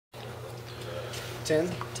10?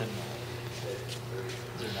 10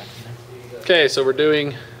 Okay, so we're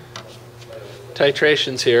doing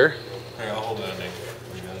titrations here Here, I'll hold it, Nick.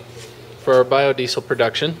 for our biodiesel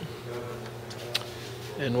production.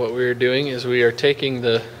 And what we're doing is we are taking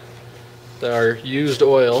our used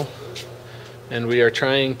oil and we are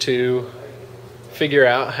trying to figure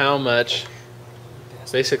out how much,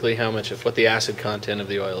 basically how much of what the acid content of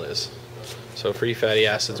the oil is. So free fatty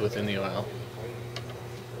acids within the oil.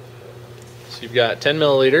 So you've got 10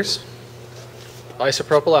 milliliters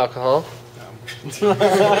isopropyl alcohol.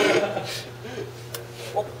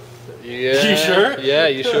 Yeah. You sure? Yeah,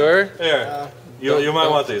 you sure? Here, you might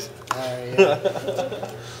want these.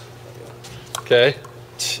 Yeah. Okay.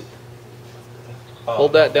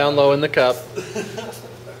 Hold that down low in the cup.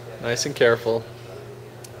 Nice and careful.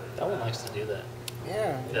 That one likes to do that.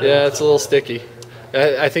 Yeah. Yeah, it's a little sticky.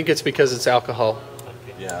 I think it's because it's alcohol.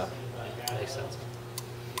 Okay. Yeah. Makes sense.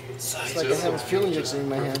 It's like I have a fuel injection in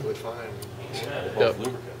my hand. Yep.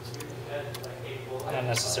 Not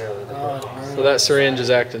necessarily. So that syringe is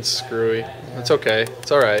acting screwy. It's okay.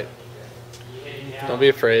 It's all right. Don't be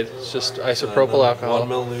afraid. It's just isopropyl alcohol. 1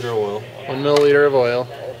 milliliter oil. 1 milliliter of oil.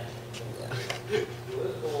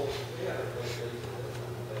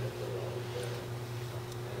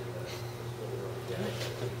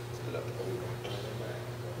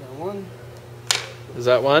 One. Is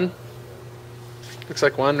that one? Looks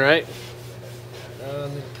like one, right? A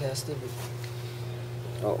little past it.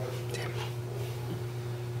 Oh, damn.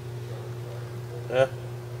 Yeah.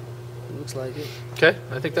 Looks like it. Okay,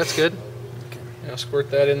 I think that's good. Okay. Now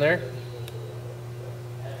squirt that in there.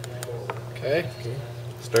 Okay.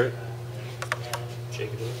 Start.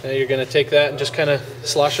 Shake it up. Now you're going to take that and just kind of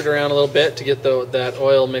slosh it around a little bit to get that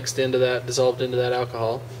oil mixed into that, dissolved into that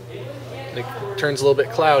alcohol. And it turns a little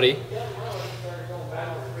bit cloudy.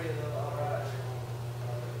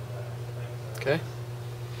 Okay.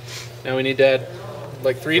 Now we need to add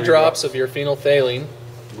like 3 drops of your phenolphthalein.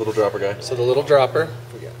 Little dropper guy. So the little dropper.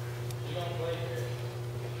 Forget.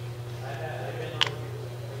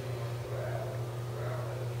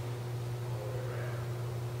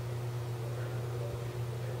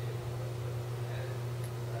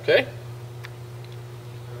 Okay.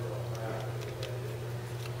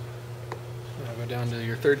 Now go down to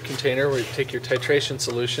your third container where you take your titration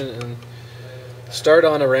solution and start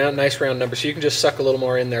on a nice round number. So you can just suck a little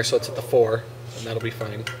more in there so it's at the 4, and that'll be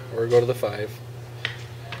fine. Or go to the 5.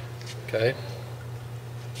 Okay.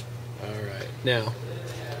 All right. Now,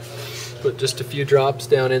 put just a few drops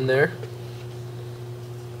down in there.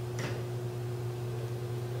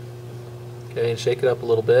 Okay, and shake it up a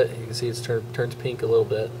little bit. You can see it turns pink a little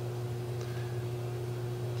bit.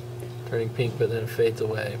 Turning pink, but then it fades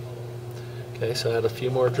away. Okay, so add a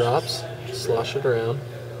few more drops. Slosh it around.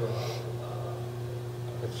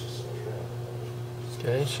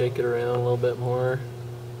 Okay, shake it around a little bit more.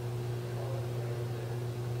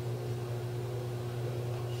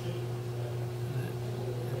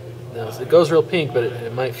 Now, it goes real pink, but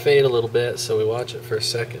it might fade a little bit, so we watch it for a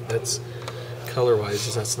second. That's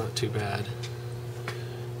color-wise, that's not too bad.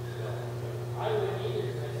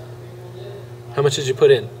 How much did you put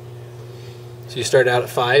in? So you started out at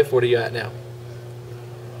 5. What are you at now?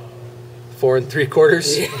 4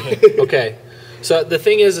 3/4? Okay. So the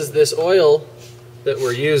thing is this oil that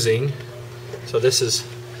we're using, so this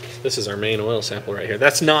is our main oil sample right here.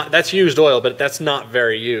 That's used oil, but that's not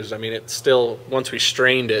very used. I mean, it's still, once we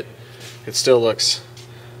strained it, it still looks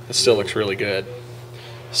really good.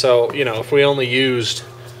 So, you know, if we only used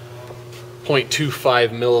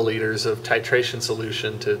 0.25 milliliters of titration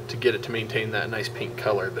solution to get it to maintain that nice pink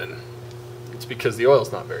color, then it's because the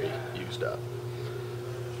oil's not very used up.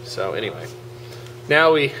 So anyway,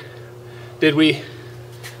 now do we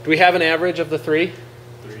have an average of the 3?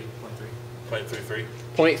 0.33.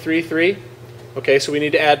 0.33. Okay, so we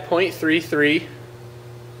need to add 0.33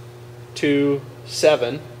 to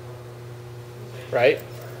 7, right?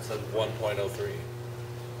 So 1.03.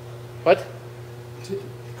 What?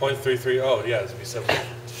 0.33. Oh, yeah, it's be 7.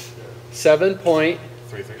 7 point.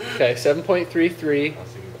 33. Okay, 7.33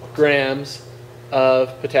 grams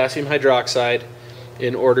of potassium hydroxide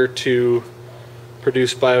in order to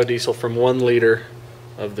produce biodiesel from 1 liter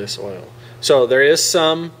of this oil. So there is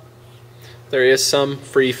some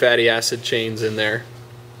free fatty acid chains in there,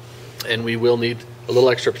 and we will need a little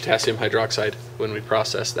extra potassium hydroxide when we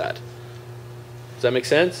process that. Does that make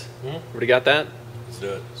sense? Mm-hmm. Everybody got that? Let's do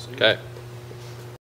it. Okay.